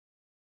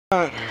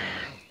Alright,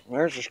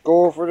 there's the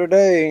score for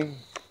today.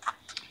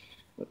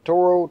 The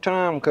Toro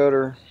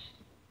Timecutter.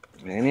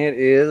 And it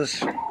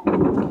is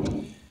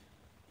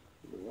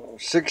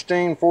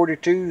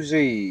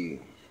 1642Z.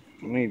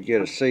 I need to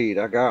get a seat.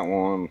 I got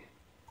one.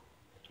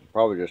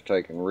 Probably just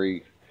take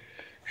and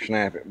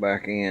snap it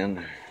back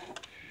in,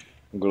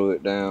 glue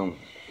it down.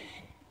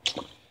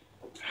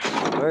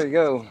 There you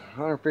go,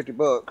 150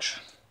 bucks.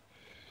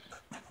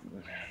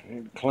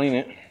 Need to clean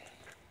it.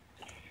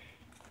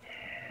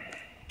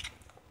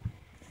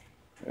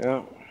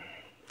 Yeah.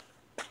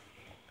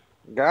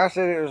 The guy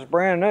said it was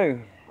brand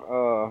new.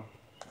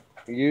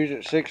 He used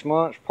it 6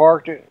 months,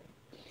 parked it,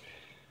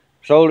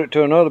 sold it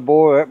to another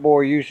boy. That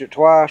boy used it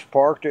twice,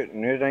 parked it,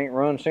 and it ain't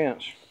run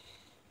since.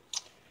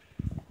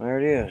 There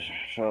it is.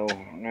 So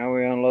now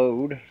we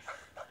unload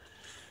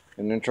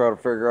and then try to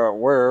figure out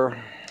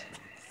where.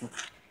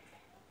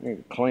 Need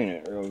to clean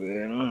it real good.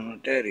 I don't know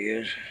what that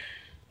is.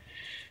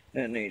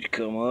 That needs to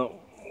come up.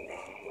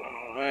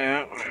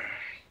 That.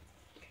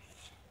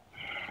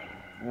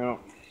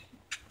 Well,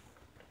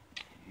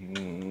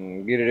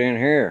 get it in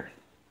here.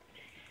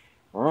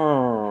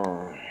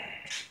 Oh,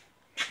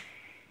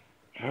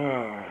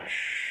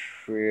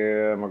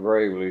 yeah, my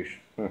gravelies.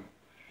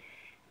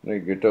 Need to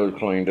get those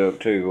cleaned up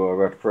too. Well, I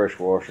got the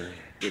pressure washer.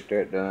 Get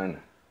that done.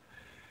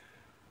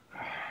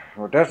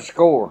 Well, that's the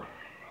score.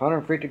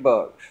 150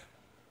 bucks.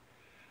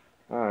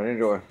 Alright,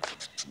 enjoy.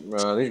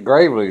 These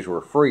gravelies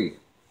were free.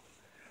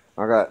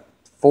 I got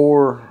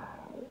 4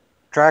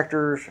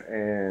 tractors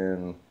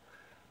and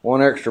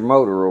 1 extra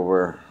motor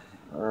over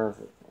there.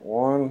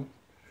 1,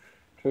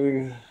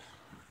 2,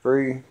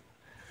 3,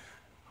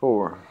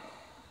 4.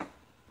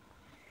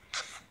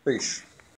 Peace.